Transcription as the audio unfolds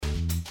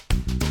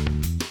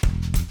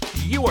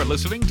You are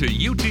listening to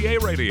UTA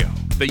Radio,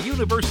 the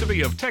University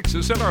of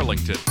Texas at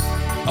Arlington.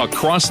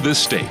 Across this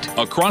state,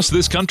 across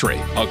this country,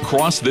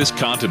 across this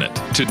continent,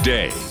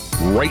 today,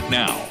 right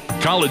now,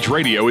 college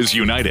radio is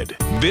united.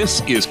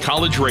 This is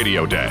College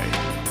Radio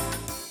Day.